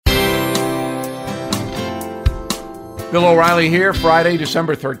Bill O'Reilly here, Friday,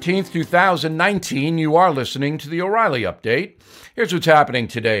 December 13th, 2019. You are listening to the O'Reilly Update. Here's what's happening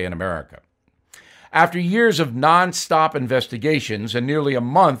today in America. After years of nonstop investigations and nearly a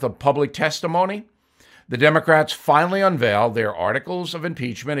month of public testimony, the Democrats finally unveiled their articles of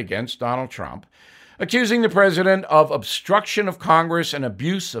impeachment against Donald Trump, accusing the president of obstruction of Congress and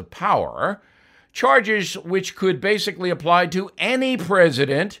abuse of power, charges which could basically apply to any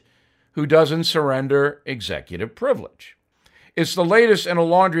president who doesn't surrender executive privilege. It's the latest in a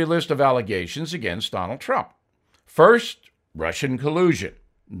laundry list of allegations against Donald Trump. First, Russian collusion.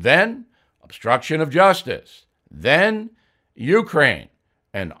 Then, obstruction of justice. Then, Ukraine.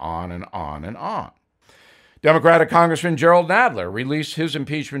 And on and on and on. Democratic Congressman Jerrold Nadler released his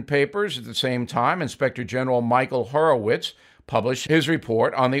impeachment papers at the same time. Inspector General Michael Horowitz published his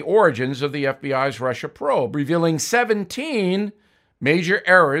report on the origins of the FBI's Russia probe, revealing 17 major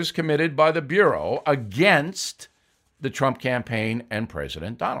errors committed by the Bureau against the Trump campaign and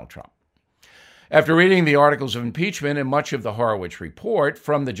President Donald Trump. After reading the articles of impeachment and much of the Horowitz report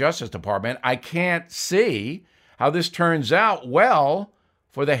from the Justice Department, I can't see how this turns out well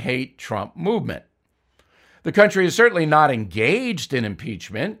for the hate Trump movement. The country is certainly not engaged in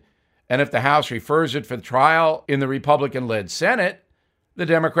impeachment, and if the House refers it for trial in the Republican-led Senate, the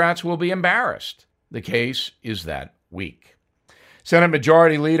Democrats will be embarrassed. The case is that weak. Senate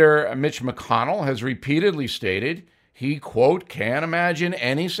Majority Leader Mitch McConnell has repeatedly stated he, quote, can't imagine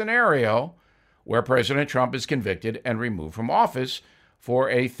any scenario where President Trump is convicted and removed from office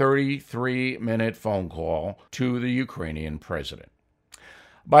for a 33-minute phone call to the Ukrainian president.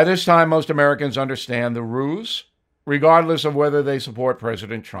 By this time, most Americans understand the ruse, regardless of whether they support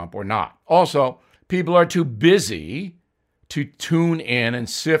President Trump or not. Also, people are too busy to tune in and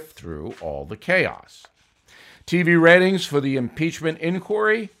sift through all the chaos. TV ratings for the impeachment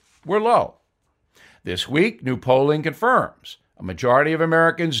inquiry were low. This week, new polling confirms a majority of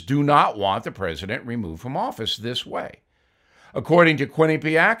Americans do not want the president removed from office this way. According to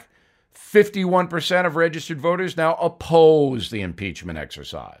Quinnipiac, 51% of registered voters now oppose the impeachment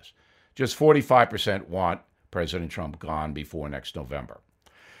exercise. Just 45% want President Trump gone before next November.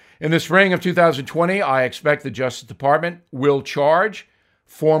 In the spring of 2020, I expect the Justice Department will charge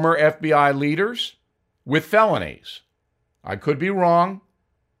former FBI leaders with felonies. I could be wrong,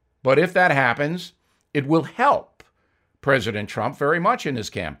 but if that happens, it will help President Trump very much in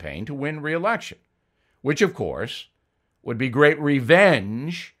his campaign to win re-election, which, of course, would be great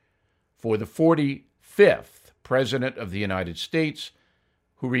revenge for the 45th President of the United States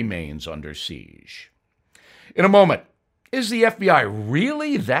who remains under siege. In a moment, is the FBI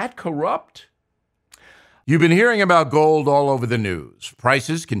really that corrupt? You've been hearing about gold all over the news.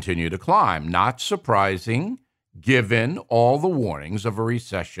 Prices continue to climb. Not surprising, given all the warnings of a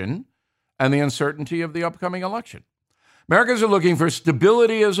recession and the uncertainty of the upcoming election. Americans are looking for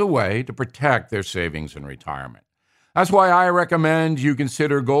stability as a way to protect their savings in retirement. That's why I recommend you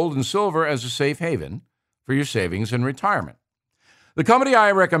consider gold and silver as a safe haven for your savings in retirement. The company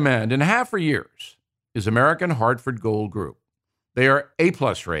I recommend and have for years is American Hartford Gold Group. They are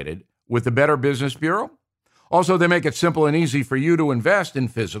A-plus rated with the Better Business Bureau. Also, they make it simple and easy for you to invest in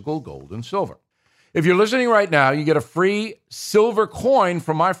physical gold and silver. If you're listening right now, you get a free silver coin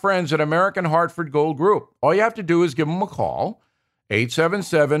from my friends at American Hartford Gold Group. All you have to do is give them a call,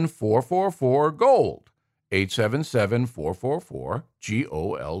 877-444-GOLD,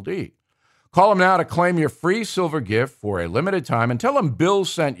 877-444-GOLD. Call them now to claim your free silver gift for a limited time and tell them Bill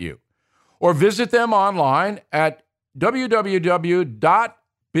sent you. Or visit them online at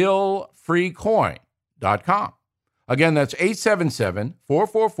www.billfreecoin.com. Again, that's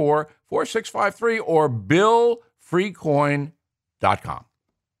 877-444-4653 or billfreecoin.com.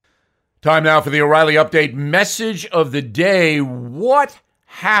 Time now for the O'Reilly Update message of the day. What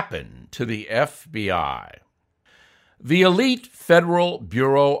happened to the FBI? The elite Federal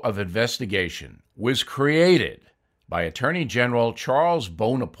Bureau of Investigation was created by Attorney General Charles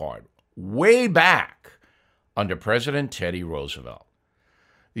Bonaparte way back under President Teddy Roosevelt.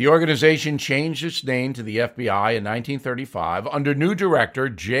 The organization changed its name to the FBI in 1935 under new director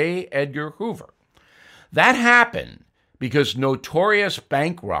J. Edgar Hoover. That happened because notorious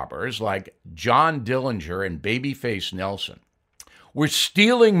bank robbers like John Dillinger and Babyface Nelson were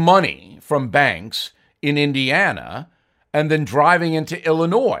stealing money from banks in Indiana and then driving into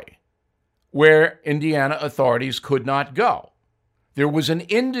Illinois, where Indiana authorities could not go. There was an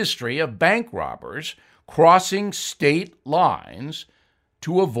industry of bank robbers crossing state lines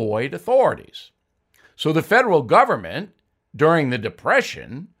to avoid authorities. So the federal government, during the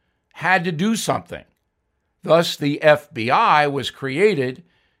Depression, had to do something. Thus, the FBI was created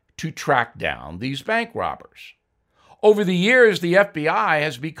to track down these bank robbers. Over the years, the FBI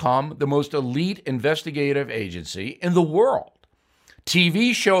has become the most elite investigative agency in the world.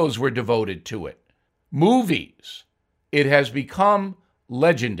 TV shows were devoted to it. Movies. It has become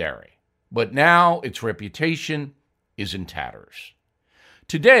legendary, but now its reputation is in tatters.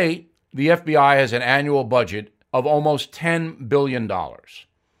 Today, the FBI has an annual budget of almost $10 billion.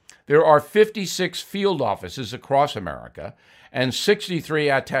 There are 56 field offices across America and 63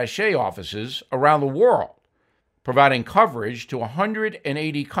 attaché offices around the world, providing coverage to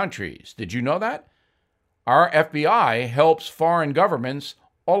 180 countries. Did you know that? Our FBI helps foreign governments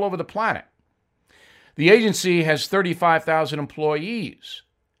all over the planet. The agency has 35,000 employees.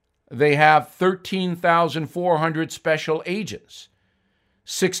 They have 13,400 special agents.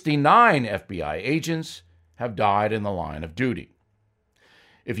 69 FBI agents have died in the line of duty.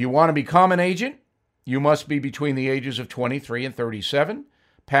 If you want to become an agent, you must be between the ages of 23 and 37,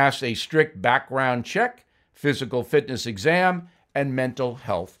 pass a strict background check, physical fitness exam, and mental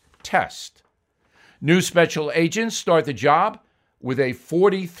health test. New special agents start the job with a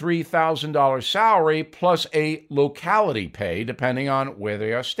 $43,000 salary plus a locality pay depending on where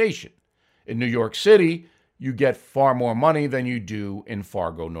they are stationed. In New York City, you get far more money than you do in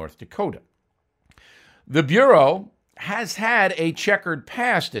Fargo, North Dakota. The Bureau has had a checkered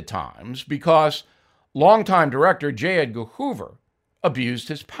past at times because longtime director J. Edgar Hoover abused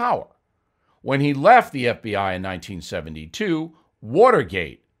his power. When he left the FBI in 1972,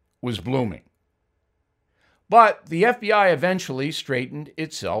 Watergate was blooming. But the FBI eventually straightened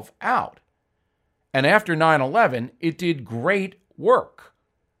itself out. And after 9/11, it did great work.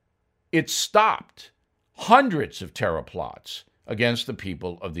 It stopped hundreds of terror plots against the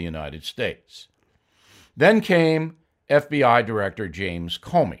people of the United States. Then came FBI Director James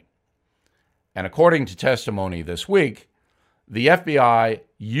Comey. And according to testimony this week, the FBI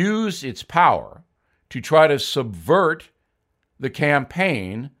used its power to try to subvert the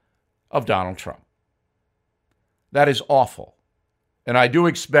campaign of Donald Trump. That is awful. And I do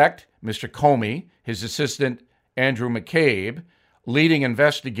expect Mr. Comey, his assistant Andrew McCabe, leading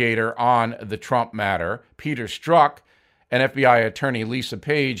investigator on the Trump matter, Peter Strzok, and FBI attorney Lisa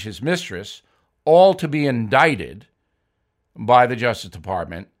Page, his mistress, all to be indicted by the Justice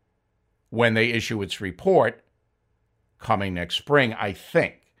Department when they issue its report coming next spring, I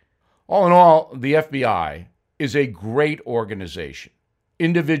think. All in all, the FBI is a great organization.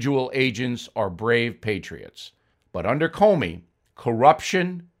 Individual agents are brave patriots. But under Comey,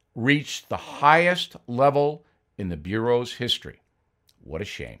 corruption reached the highest level in the Bureau's history. What a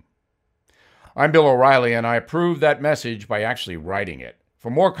shame. I'm Bill O'Reilly, and I approve that message by actually writing it.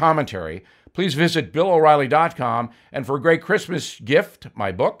 For more commentary, please visit BillO'Reilly.com, and for a great Christmas gift,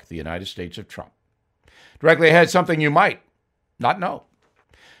 my book, The United States of Trump. Directly ahead, something you might not know.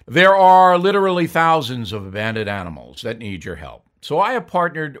 There are literally thousands of abandoned animals that need your help. So I have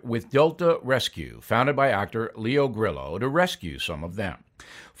partnered with Delta Rescue, founded by actor Leo Grillo, to rescue some of them.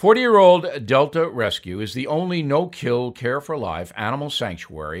 40-year-old Delta Rescue is the only no-kill, care-for-life animal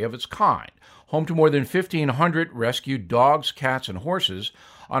sanctuary of its kind, home to more than 1,500 rescued dogs, cats, and horses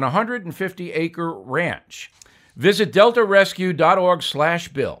on a 150-acre ranch. Visit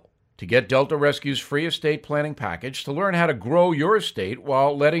deltarescue.org/bill to get Delta Rescue's free estate planning package to learn how to grow your estate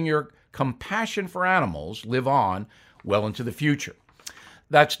while letting your compassion for animals live on well into the future.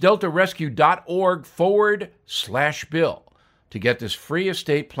 That's deltarescue.org/bill to get this free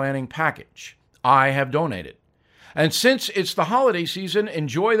estate planning package. I have donated. And since it's the holiday season,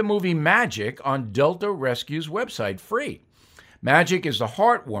 enjoy the movie Magic on Delta Rescue's website free. Magic is the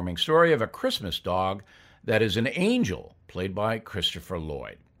heartwarming story of a Christmas dog that is an angel, played by Christopher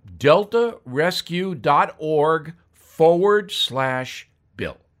Lloyd.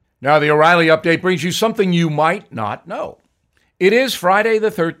 deltarescue.org/bill. Now, the O'Reilly Update brings you something you might not know. It is Friday the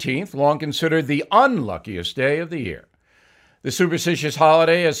 13th, long considered the unluckiest day of the year. The superstitious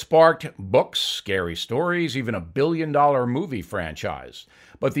holiday has sparked books, scary stories, even a billion-dollar movie franchise.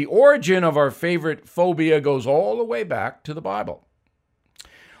 But the origin of our favorite phobia goes all the way back to the Bible.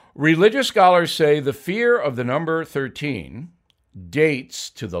 Religious scholars say the fear of the number 13 dates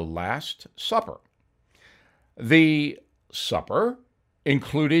to the Last Supper. The supper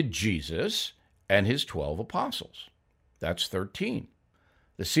included Jesus and his 12 apostles. That's 13.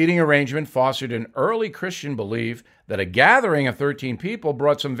 The seating arrangement fostered an early Christian belief that a gathering of 13 people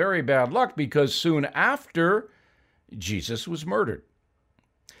brought some very bad luck because soon after, Jesus was murdered.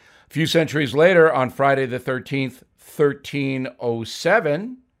 A few centuries later, on Friday the 13th,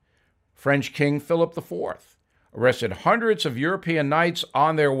 1307, French King Philip IV arrested hundreds of European knights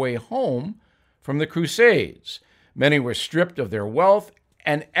on their way home from the Crusades. Many were stripped of their wealth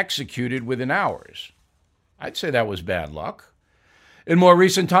and executed within hours. I'd say that was bad luck. In more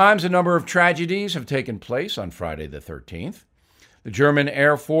recent times, a number of tragedies have taken place on Friday the 13th. The German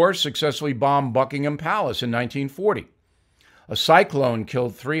Air Force successfully bombed Buckingham Palace in 1940. A cyclone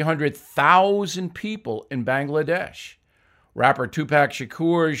killed 300,000 people in Bangladesh. Rapper Tupac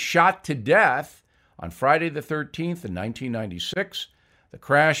Shakur shot to death on Friday the 13th in 1996. The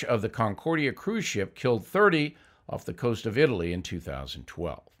crash of the Concordia cruise ship killed 30 off the coast of Italy in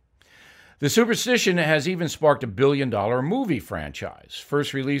 2012. The superstition has even sparked a billion-dollar movie franchise.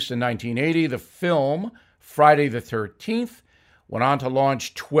 First released in 1980, the film Friday the 13th went on to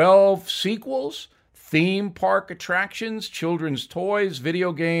launch 12 sequels, theme park attractions, children's toys,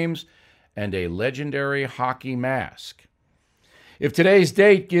 video games, and a legendary hockey mask. If today's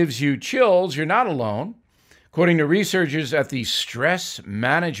date gives you chills, you're not alone. According to researchers at the Stress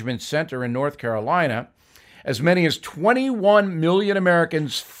Management Center in North Carolina, as many as 21 million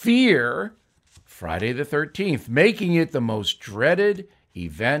Americans fear Friday the 13th, making it the most dreaded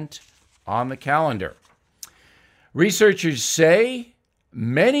event on the calendar. Researchers say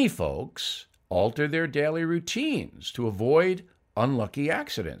many folks alter their daily routines to avoid unlucky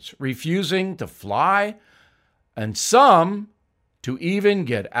accidents, refusing to fly, and some to even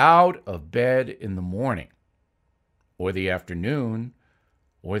get out of bed in the morning, or the afternoon,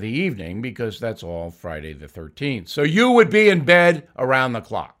 or the evening, because that's all Friday the 13th. So you would be in bed around the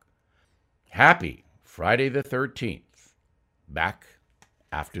clock. Happy Friday the 13th. Back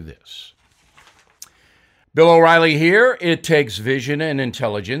after this. Bill O'Reilly here. It takes vision and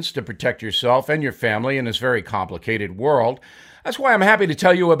intelligence to protect yourself and your family in this very complicated world. That's why I'm happy to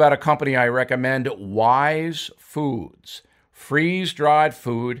tell you about a company I recommend, Wise Foods. Freeze-dried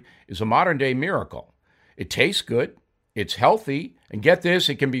food is a modern-day miracle. It tastes good, it's healthy, and get this,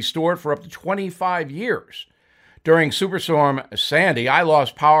 it can be stored for up to 25 years. During Superstorm Sandy, I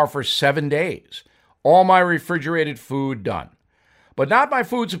lost power for 7 days. All my refrigerated food done. But not my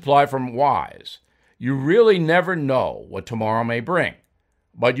food supply from Wise. You really never know what tomorrow may bring.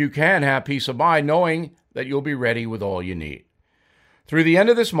 But you can have peace of mind knowing that you'll be ready with all you need. Through the end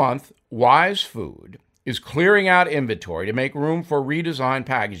of this month, Wise Food is clearing out inventory to make room for redesigned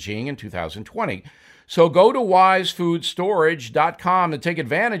packaging in 2020. So go to wisefoodstorage.com to take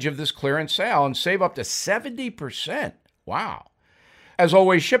advantage of this clearance sale and save up to 70%. Wow. As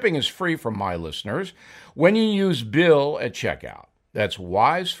always, shipping is free from my listeners when you use Bill at checkout. That's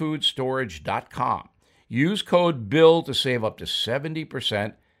wisefoodstorage.com. Use code BILL to save up to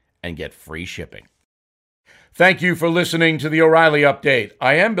 70% and get free shipping. Thank you for listening to the O'Reilly Update.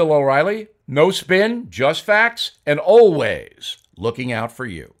 I am Bill O'Reilly. No spin, just facts, and always looking out for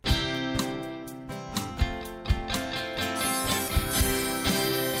you.